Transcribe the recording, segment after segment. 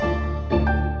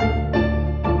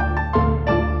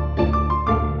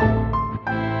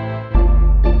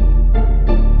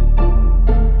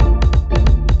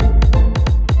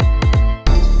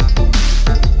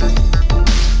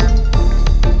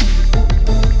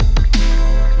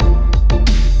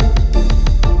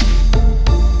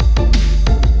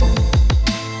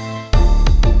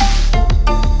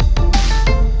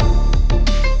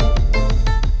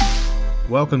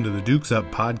Welcome to the Dukes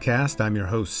Up podcast. I'm your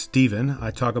host, Steven.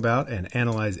 I talk about and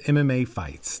analyze MMA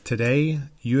fights. Today,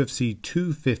 UFC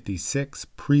 256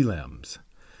 prelims.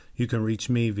 You can reach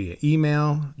me via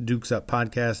email,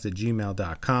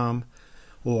 dukesuppodcast@gmail.com,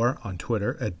 or on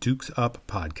Twitter at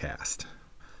dukesuppodcast.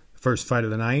 First fight of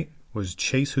the night was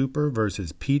Chase Hooper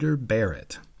versus Peter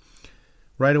Barrett.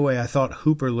 Right away, I thought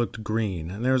Hooper looked green,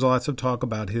 and there was lots of talk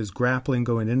about his grappling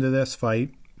going into this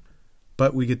fight,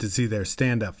 but we get to see their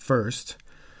stand-up first.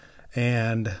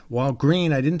 And while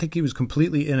green, I didn't think he was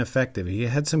completely ineffective. He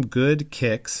had some good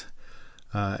kicks,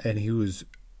 and his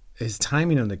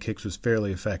timing on the kicks was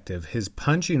fairly effective. His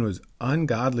punching was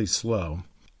ungodly slow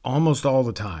almost all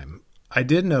the time. I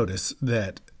did notice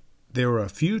that there were a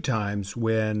few times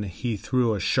when he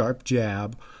threw a sharp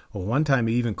jab, or one time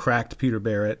he even cracked Peter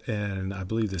Barrett in, I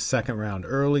believe, the second round,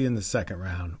 early in the second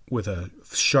round, with a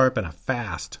sharp and a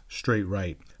fast straight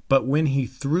right. But when he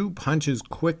threw punches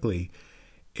quickly,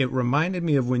 it reminded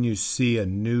me of when you see a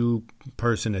new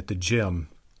person at the gym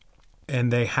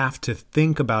and they have to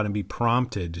think about and be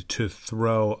prompted to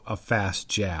throw a fast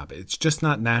jab. It's just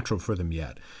not natural for them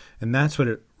yet. And that's what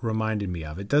it reminded me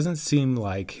of. It doesn't seem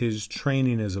like his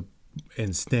training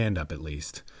in stand-up, at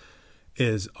least,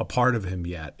 is a part of him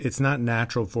yet. It's not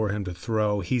natural for him to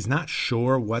throw. He's not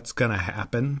sure what's going to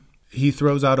happen. He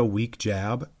throws out a weak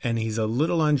jab, and he's a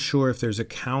little unsure if there's a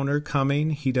counter coming.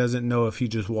 He doesn't know if he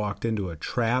just walked into a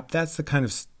trap. That's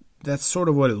sort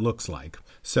of what it looks like.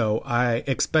 So I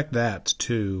expect that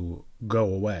to go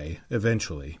away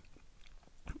eventually.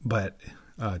 But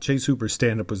Chase Hooper's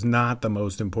stand-up was not the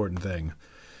most important thing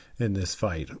in this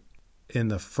fight. In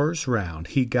the first round,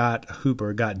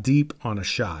 Hooper got deep on a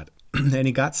shot, and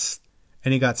he got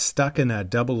stuck in that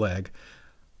double leg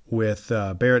with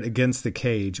Barrett against the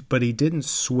cage, but he didn't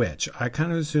switch. I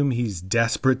kind of assume he's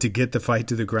desperate to get the fight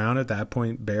to the ground. At that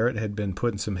point, Barrett had been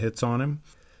putting some hits on him,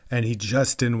 and he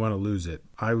just didn't want to lose it.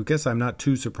 I guess I'm not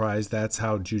too surprised. That's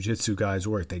how jiu-jitsu guys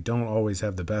work. They don't always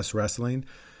have the best wrestling.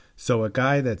 So a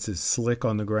guy that's as slick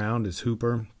on the ground as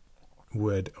Hooper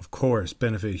would, of course,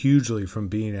 benefit hugely from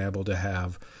being able to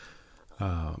have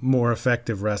more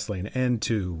effective wrestling and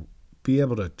to be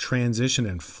able to transition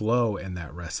and flow in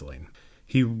that wrestling.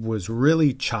 He was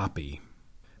really choppy.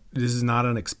 This is not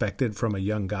unexpected from a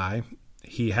young guy.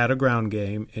 He had a ground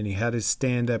game, and he had his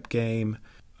stand-up game,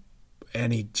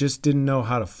 and he just didn't know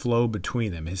how to flow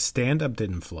between them. His stand-up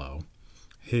didn't flow.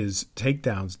 His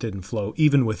takedowns didn't flow,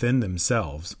 even within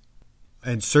themselves,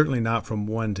 and certainly not from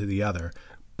one to the other.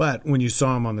 But when you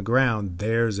saw him on the ground,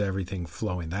 there's everything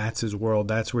flowing. That's his world.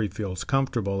 That's where he feels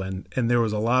comfortable, and there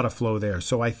was a lot of flow there.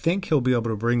 So I think he'll be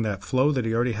able to bring that flow that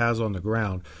he already has on the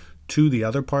ground to the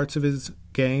other parts of his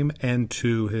game and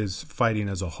to his fighting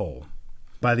as a whole.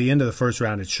 By the end of the first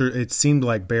round, it seemed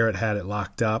like Barrett had it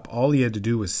locked up. All he had to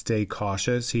do was stay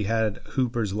cautious. He had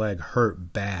Hooper's leg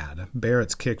hurt bad.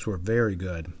 Barrett's kicks were very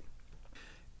good.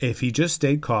 If he just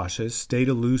stayed cautious, stayed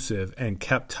elusive, and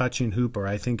kept touching Hooper,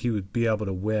 I think he would be able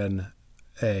to win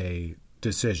a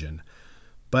decision.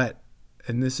 But,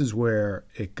 and this is where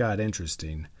it got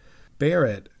interesting,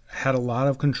 Barrett had a lot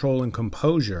of control and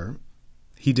composure.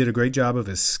 He did a great job of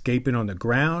escaping on the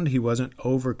ground. He wasn't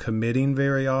overcommitting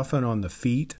very often on the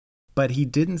feet, but he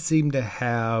didn't seem to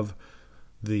have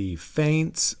the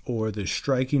feints or the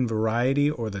striking variety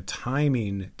or the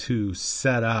timing to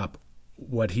set up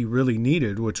what he really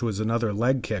needed, which was another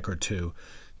leg kick or two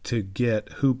to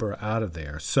get Hooper out of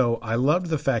there. So I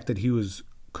loved the fact that he was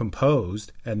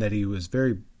composed and that he was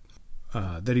very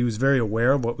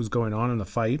aware of what was going on in the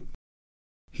fight.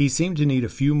 He seemed to need a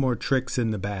few more tricks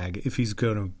in the bag if he's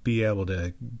going to be able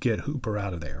to get Hooper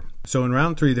out of there. So in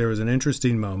round 3, there was an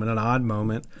interesting moment, an odd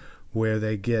moment, where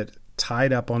they get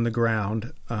tied up on the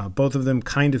ground, both of them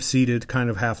kind of seated, kind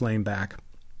of half laying back,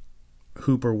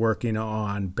 Hooper working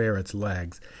on Barrett's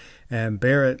legs. And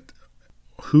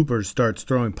Hooper starts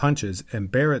throwing punches,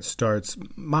 and Barrett starts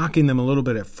mocking them a little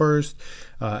bit at first,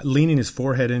 leaning his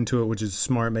forehead into it, which is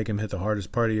smart, make him hit the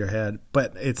hardest part of your head.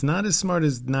 But it's not as smart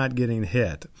as not getting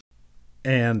hit.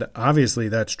 And obviously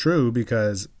that's true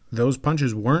because those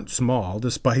punches weren't small,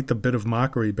 despite the bit of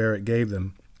mockery Barrett gave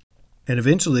them. And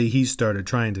eventually he started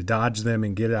trying to dodge them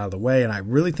and get out of the way, and I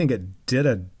really think it did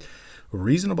a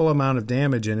reasonable amount of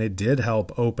damage, and it did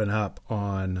help open up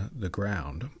on the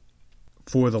ground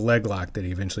for the leg lock that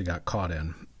he eventually got caught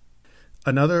in.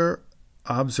 Another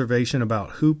observation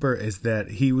about Hooper is that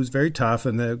he was very tough,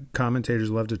 and the commentators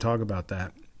love to talk about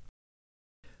that.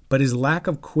 But his lack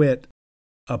of quit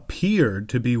appeared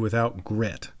to be without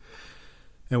grit.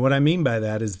 And what I mean by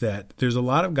that is that there's a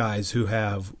lot of guys who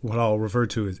have what I'll refer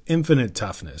to as infinite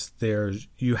toughness.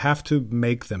 You have to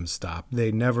make them stop.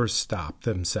 They never stop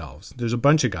themselves. There's a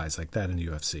bunch of guys like that in the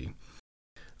UFC.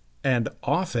 And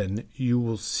often you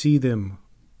will see them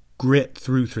grit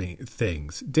through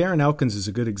things. Darren Elkins is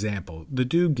a good example. The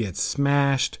dude gets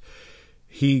smashed.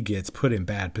 He gets put in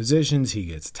bad positions. He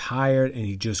gets tired, and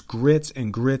he just grits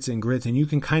and grits and grits. And you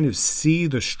can kind of see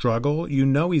the struggle. You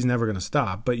know he's never going to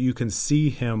stop, but you can see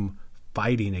him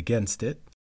fighting against it.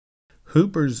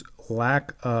 Hooper's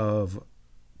lack of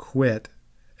quit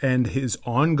and his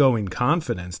ongoing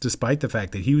confidence, despite the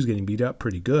fact that he was getting beat up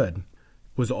pretty good,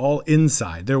 was all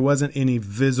inside. There wasn't any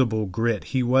visible grit.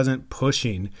 He wasn't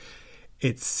pushing.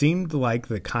 It seemed like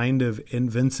the kind of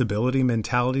invincibility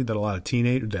mentality that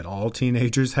all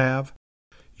teenagers have.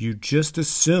 You just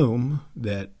assume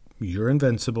that you're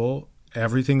invincible.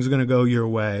 Everything's going to go your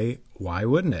way. Why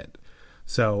wouldn't it?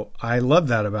 So I love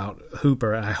that about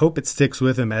Hooper, and I hope it sticks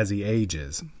with him as he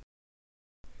ages.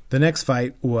 The next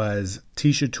fight was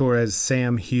Tecia Torres,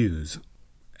 Sam Hughes.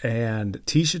 And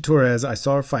Tecia Torres, I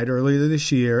saw her fight earlier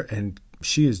this year, and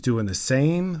she is doing the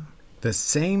same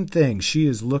thing. She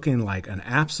is looking like an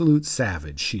absolute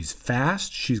savage. She's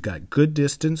fast. She's got good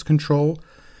distance control.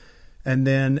 And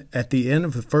then at the end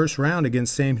of the first round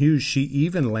against Sam Hughes, she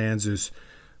even lands this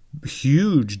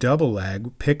huge double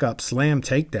leg pickup slam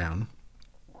takedown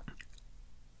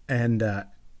and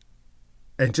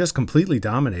just completely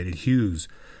dominated Hughes.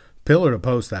 Pillar to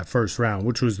post that first round,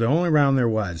 which was the only round there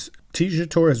was. Tecia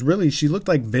Torres, really, she looked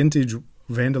like vintage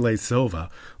Wanderlei Silva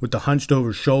with the hunched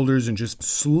over shoulders and just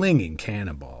slinging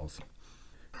cannonballs.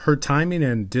 Her timing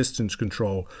and distance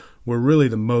control were really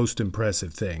the most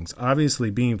impressive things.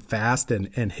 Obviously, being fast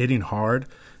and hitting hard,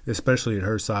 especially at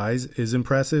her size, is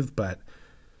impressive, but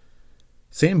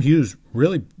Sam Hughes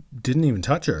really didn't even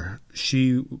touch her.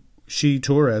 She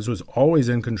Torres, was always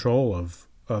in control of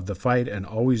the fight and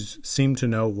always seemed to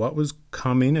know what was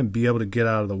coming and be able to get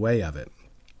out of the way of it.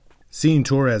 Seeing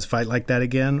Torres fight like that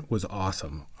again was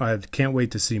awesome. I can't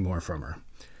wait to see more from her.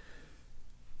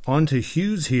 On to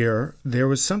Hughes here. There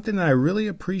was something that I really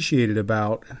appreciated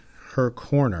about her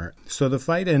corner. So the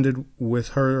fight ended with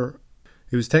her.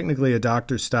 It was technically a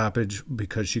doctor's stoppage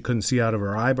because she couldn't see out of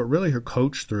her eye, but really her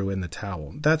coach threw in the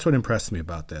towel. That's what impressed me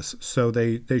about this. So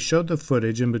they showed the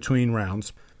footage in between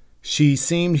rounds. Hughes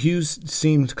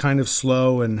seemed kind of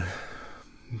slow and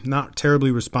not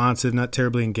terribly responsive, not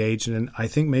terribly engaged. And I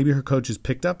think maybe her coaches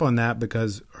picked up on that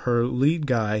because her lead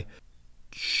guy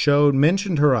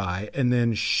mentioned her eye and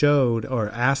then showed or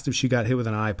asked if she got hit with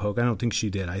an eye poke. I don't think she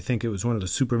did. I think it was one of the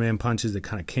Superman punches that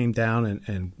kind of came down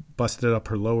and busted up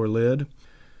her lower lid.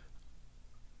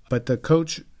 But the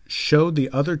coach showed the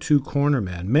other two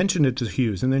cornermen, mentioned it to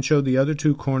Hughes, and then showed the other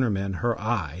two cornermen her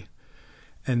eye.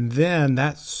 And then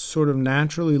that sort of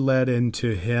naturally led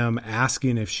into him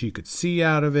asking if she could see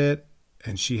out of it.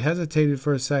 And she hesitated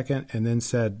for a second and then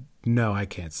said, "No, I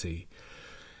can't see."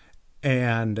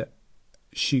 And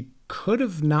she could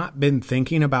have not been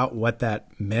thinking about what that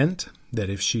meant,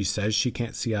 that if she says she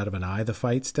can't see out of an eye, the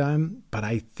fight's done. But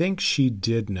I think she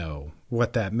did know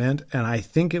what that meant. And I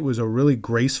think it was a really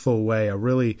graceful way, a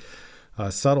really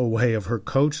subtle way of her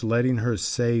coach letting her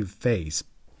save face.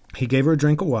 He gave her a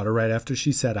drink of water right after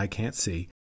she said, "I can't see."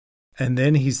 And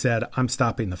then he said, "I'm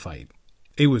stopping the fight."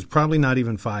 It was probably not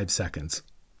even 5 seconds.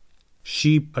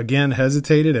 She again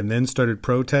hesitated and then started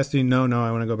protesting. No,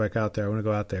 I want to go back out there. I want to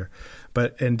go out there.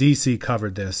 And DC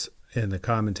covered this in the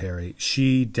commentary.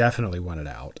 She definitely wanted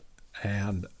out.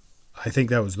 And I think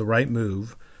that was the right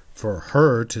move for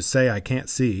her to say, "I can't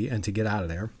see," and to get out of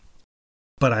there.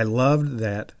 But I loved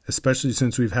that, especially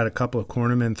since we've had a couple of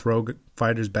cornermen throw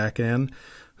fighters back in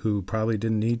who probably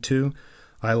didn't need to.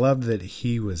 I loved that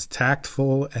he was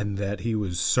tactful and that he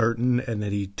was certain and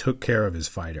that he took care of his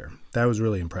fighter. That was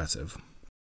really impressive.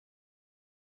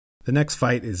 The next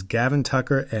fight is Gavin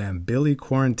Tucker and Billy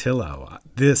Quarantillo.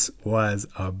 This was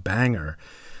a banger.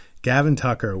 Gavin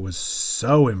Tucker was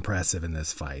so impressive in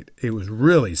this fight. It was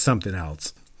really something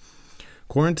else.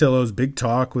 Quarantillo's big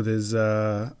talk with his,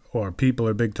 or people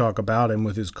are big talk about him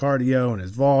with his cardio and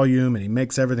his volume, and he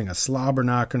makes everything a slobber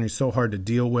knocker, and he's so hard to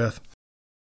deal with.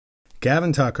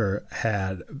 Gavin Tucker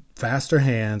had faster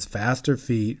hands, faster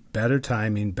feet, better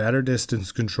timing, better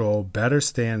distance control, better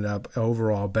stand-up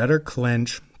overall, better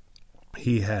clinch.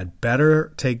 He had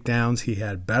better takedowns. He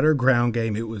had better ground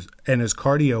game. And his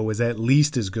cardio was at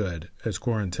least as good as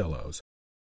Quarantillo's.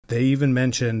 They even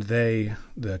mentioned, the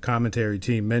commentary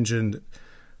team mentioned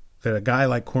that a guy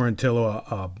like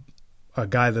Quarantillo, a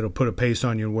guy that'll put a pace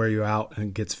on you and wear you out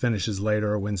and gets finishes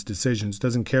later or wins decisions,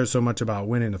 doesn't care so much about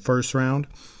winning the first round,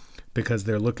 because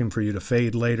they're looking for you to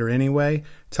fade later anyway.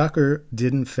 Tucker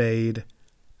didn't fade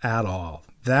at all.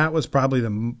 That was probably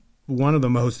one of the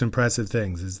most impressive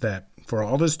things, is that for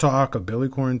all this talk of Billy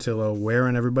Quarantillo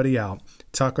wearing everybody out,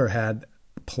 Tucker had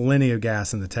plenty of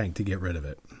gas in the tank to get rid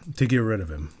of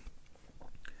him.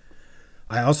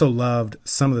 I also loved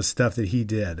some of the stuff that he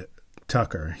did.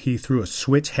 Tucker, he threw a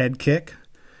switch head kick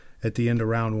at the end of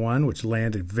round 1, which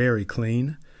landed very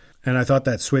clean. And I thought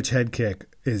that switch head kick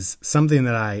is something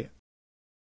that I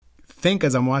think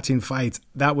as I'm watching fights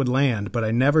that would land, but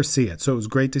I never see it. So it was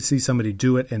great to see somebody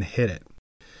do it and hit it.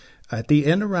 At the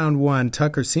end of round 1,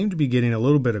 Tucker seemed to be getting a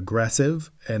little bit aggressive,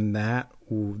 and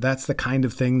that's the kind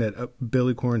of thing that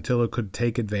Billy Quarantillo could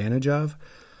take advantage of.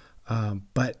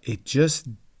 But it just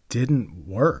didn't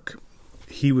work.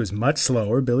 He was much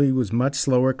slower. Billy was much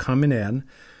slower coming in.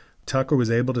 Tucker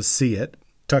was able to see it.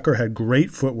 Tucker had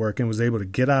great footwork and was able to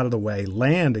get out of the way,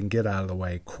 land and get out of the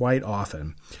way quite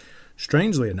often.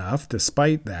 Strangely enough,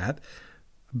 despite that,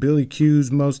 Billy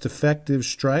Q's most effective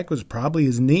strike was probably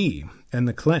his knee and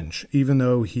the clinch, even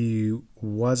though he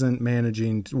wasn't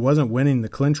winning the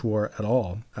clinch war at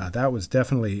all. That was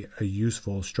definitely a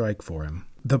useful strike for him.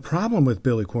 The problem with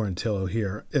Billy Quarantillo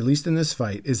here, at least in this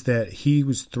fight, is that he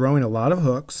was throwing a lot of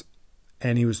hooks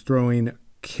and he was throwing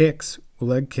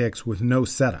leg kicks with no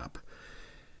setup.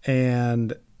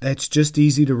 And that's just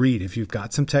easy to read. If you've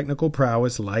got some technical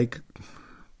prowess like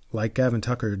Gavin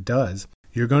Tucker does,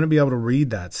 you're going to be able to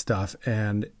read that stuff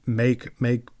and make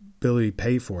Billy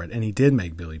pay for it. And he did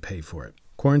make Billy pay for it.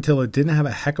 Quarantillo didn't have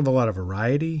a heck of a lot of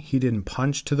variety. He didn't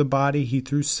punch to the body. He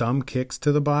threw some kicks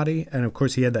to the body. And of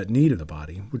course, he had that knee to the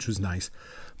body, which was nice.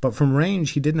 But from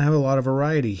range, he didn't have a lot of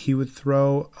variety. He would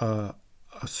throw a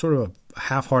sort of a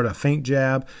half-heart, a feint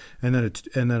jab, and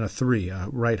then a three, a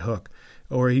right hook.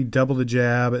 Or he'd double the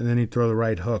jab, and then he'd throw the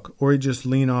right hook. Or he'd just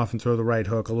lean off and throw the right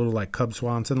hook, a little like Cub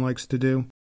Swanson likes to do.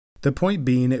 The point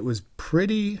being, it was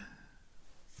pretty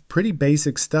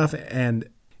basic stuff, and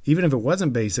even if it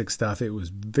wasn't basic stuff, it was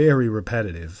very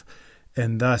repetitive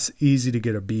and thus easy to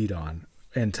get a beat on,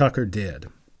 and Tucker did.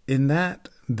 In that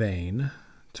vein,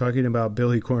 talking about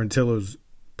Billy Quarantillo's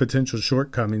potential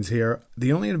shortcomings here,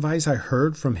 the only advice I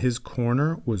heard from his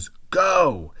corner was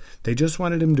go. They just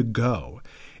wanted him to go.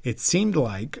 It seemed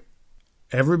like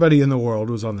everybody in the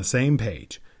world was on the same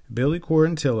page. Billy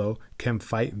Quarantillo can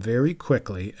fight very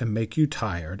quickly and make you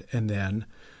tired, and then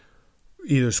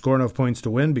either score enough points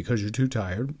to win because you're too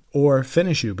tired or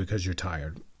finish you because you're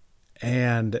tired.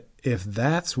 And if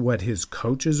that's what his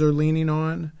coaches are leaning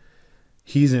on,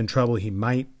 he's in trouble. He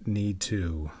might need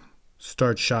to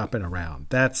start shopping around.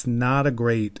 That's not a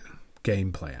great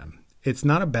game plan. It's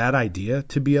not a bad idea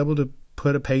to be able to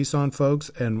put a pace on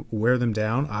folks and wear them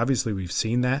down. Obviously, we've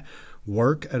seen that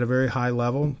work at a very high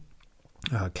level.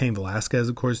 Cain Velasquez,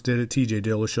 of course, did it. TJ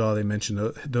Dillashaw, they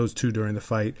mentioned those two during the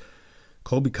fight.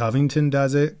 Colby Covington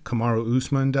does it. Kamaru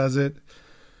Usman does it.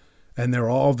 And they're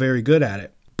all very good at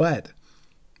it. But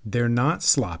they're not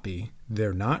sloppy.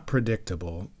 They're not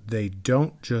predictable. They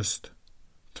don't just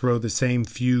throw the same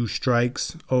few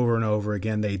strikes over and over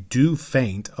again. They do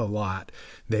feint a lot.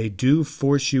 They do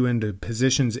force you into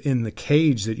positions in the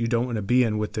cage that you don't want to be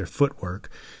in with their footwork.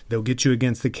 They'll get you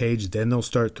against the cage, then they'll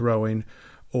start throwing,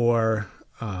 or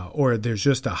there's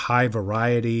just a high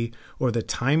variety, or the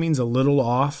timing's a little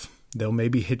off. They'll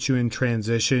maybe hit you in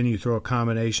transition. You throw a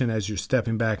combination as you're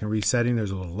stepping back and resetting.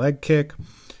 There's a little leg kick.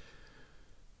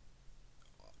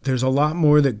 There's a lot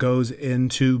more that goes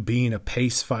into being a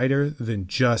pace fighter than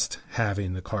just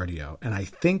having the cardio. And I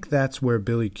think that's where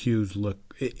Billy Q's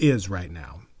look is right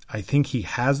now. I think he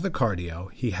has the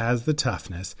cardio, he has the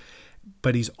toughness,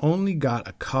 but he's only got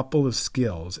a couple of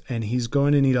skills, and he's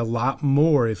going to need a lot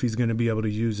more if he's going to be able to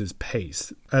use his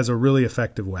pace as a really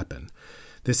effective weapon.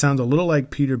 This sounds a little like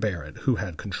Peter Barrett, who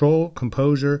had control,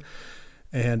 composure,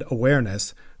 and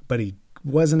awareness, but he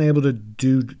wasn't able to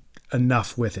do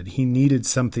enough with it. He needed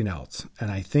something else.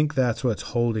 And I think that's what's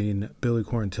holding Billy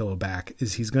Quarantillo back,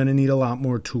 is he's going to need a lot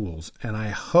more tools. And I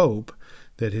hope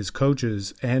that his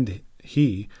coaches and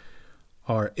he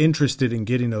are interested in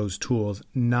getting those tools,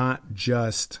 not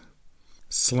just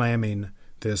slamming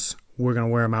this we're going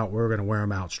to wear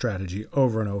them out strategy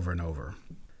over and over and over.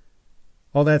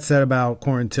 All that said about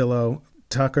Quarantillo,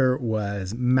 Tucker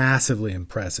was massively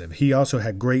impressive. He also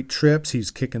had great trips.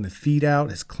 He's kicking the feet out.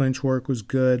 His clinch work was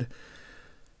good.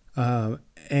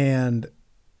 And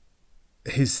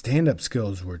his stand-up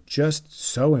skills were just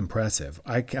so impressive.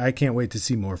 I can't wait to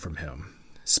see more from him.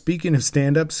 Speaking of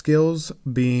stand-up skills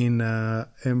being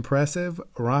impressive,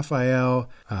 Rafael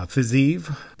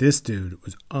Fiziev, this dude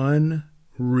was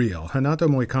unreal. Renato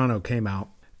Moicano came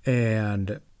out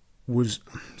and was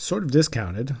sort of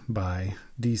discounted by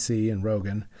DC and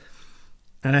Rogan.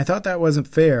 And I thought that wasn't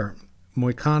fair.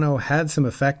 Moicano had some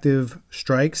effective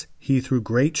strikes. He threw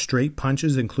great straight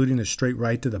punches, including a straight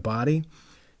right to the body.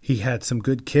 He had some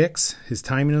good kicks. His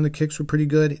timing on the kicks were pretty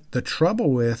good. The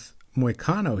trouble with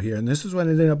Moicano here, and this is what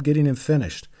ended up getting him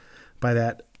finished, by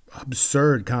that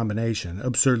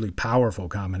absurdly powerful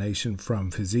combination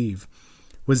from Fiziev,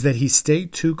 was that he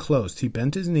stayed too close. He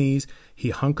bent his knees,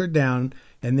 he hunkered down,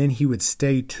 and then he would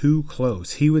stay too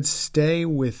close. He would stay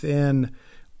within...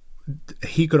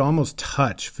 He could almost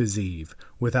touch Fiziev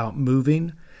without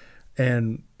moving,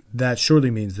 and that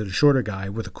surely means that a shorter guy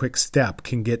with a quick step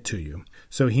can get to you.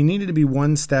 So he needed to be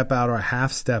one step out or a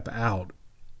half step out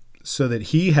so that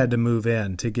he had to move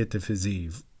in to get to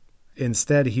Fiziev.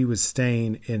 Instead, he was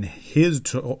staying in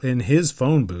his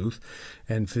phone booth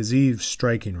and Fiziev's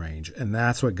striking range, and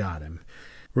that's what got him.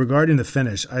 Regarding the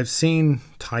finish, I've seen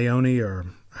Tyone, or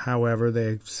however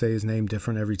they say his name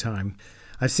different every time,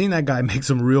 I've seen that guy make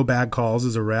some real bad calls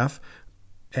as a ref,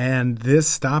 and this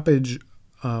stoppage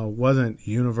wasn't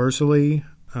universally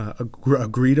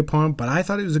agreed upon, but I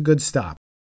thought it was a good stop.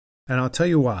 And I'll tell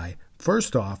you why.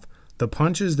 First off, the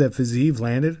punches that Fiziev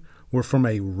landed were from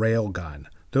a rail gun.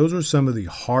 Those were some of the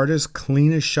hardest,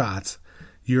 cleanest shots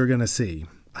you're going to see.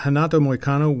 Renato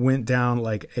Moicano went down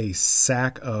like a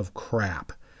sack of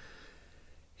crap.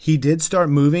 He did start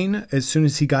moving as soon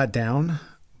as he got down,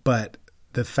 but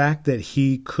the fact that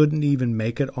he couldn't even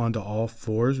make it onto all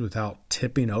fours without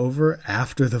tipping over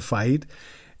after the fight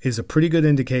is a pretty good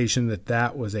indication that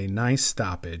that was a nice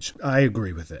stoppage. I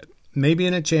agree with it. Maybe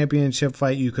in a championship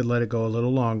fight you could let it go a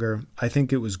little longer. I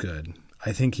think it was good.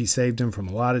 I think he saved him from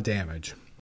a lot of damage.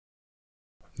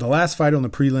 The last fight on the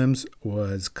prelims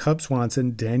was Cub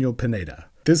Swanson, Daniel Pineda.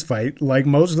 This fight, like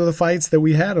most of the fights that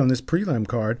we had on this prelim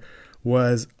card,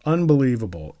 was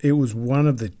unbelievable. It was one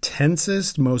of the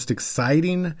tensest, most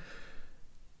exciting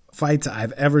fights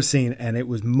I've ever seen, and it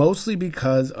was mostly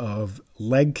because of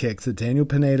leg kicks that Daniel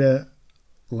Pineda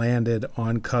landed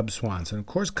on Cub Swanson. Of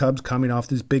course, Cub's coming off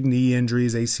this big knee injury,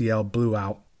 his ACL blew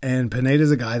out, and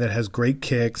Pineda's a guy that has great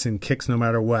kicks and kicks no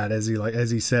matter what, as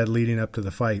he said leading up to the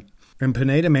fight. And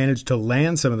Pineda managed to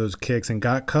land some of those kicks and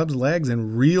got Cub's legs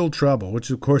in real trouble,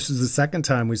 which of course is the second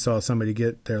time we saw somebody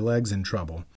get their legs in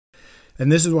trouble.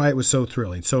 And this is why it was so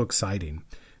thrilling, so exciting,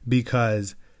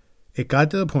 because it got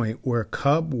to the point where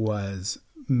Cub was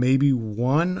maybe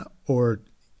one or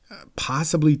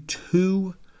possibly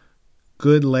two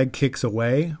good leg kicks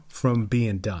away from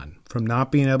being done, from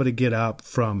not being able to get up,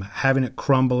 from having it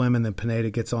crumble him and then Pineda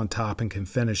gets on top and can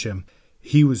finish him.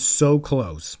 He was so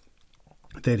close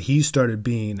that he started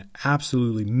being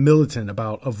absolutely militant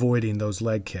about avoiding those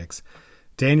leg kicks.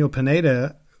 Daniel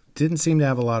Pineda didn't seem to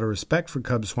have a lot of respect for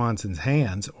Cub Swanson's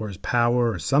hands or his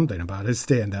power or something about his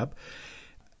stand-up,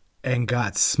 and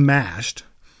got smashed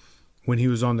when he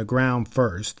was on the ground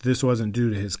first. This wasn't due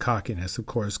to his cockiness, of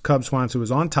course. Cub Swanson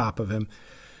was on top of him,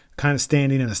 kind of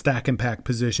standing in a stack and pack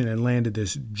position, and landed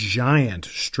this giant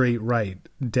straight right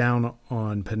down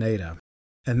on Pineda.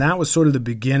 And that was sort of the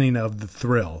beginning of the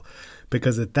thrill,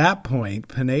 because at that point,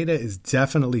 Pineda is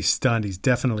definitely stunned. He's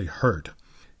definitely hurt.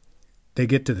 They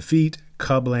get to the feet.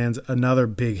 Cub lands another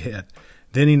big hit.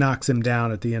 Then he knocks him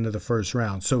down at the end of the first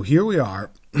round. So here we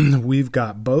are. We've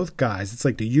got both guys. It's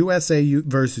like the USA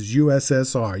versus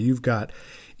USSR. You've got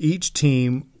each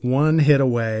team one hit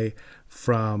away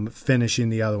from finishing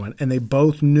the other one. And they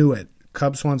both knew it.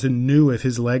 Cub Swanson knew if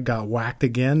his leg got whacked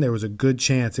again, there was a good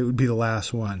chance it would be the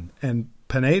last one. And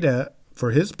Pineda,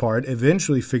 for his part,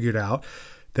 eventually figured out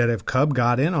that if Cub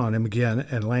got in on him again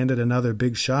and landed another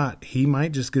big shot, he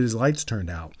might just get his lights turned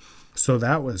out. So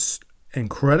that was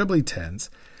incredibly tense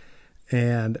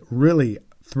and really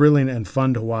thrilling and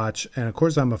fun to watch. And of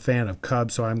course, I'm a fan of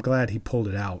Cub, so I'm glad he pulled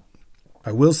it out.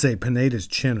 I will say Pineda's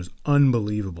chin was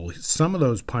unbelievable. Some of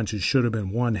those punches should have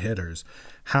been one-hitters.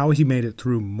 How he made it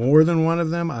through more than one of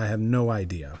them, I have no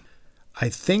idea. I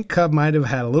think Cub might have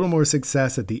had a little more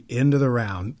success at the end of the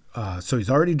round. So he's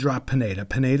already dropped Pineda.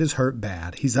 Pineda's hurt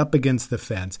bad. He's up against the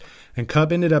fence. And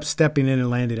Cub ended up stepping in and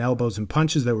landing elbows and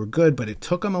punches that were good, but it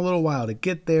took him a little while to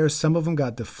get there. Some of them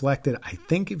got deflected. I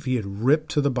think if he had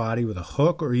ripped to the body with a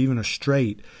hook or even a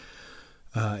straight,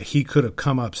 he could have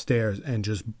come upstairs and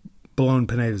just blown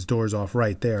Pineda's doors off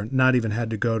right there, not even had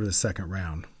to go to the second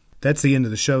round. That's the end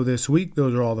of the show this week.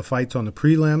 Those are all the fights on the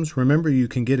prelims. Remember, you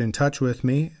can get in touch with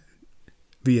me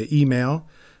via email,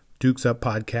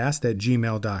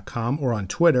 dukesuppodcast@gmail.com, or on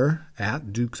Twitter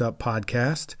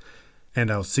 @dukesuppodcast. And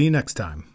I'll see you next time.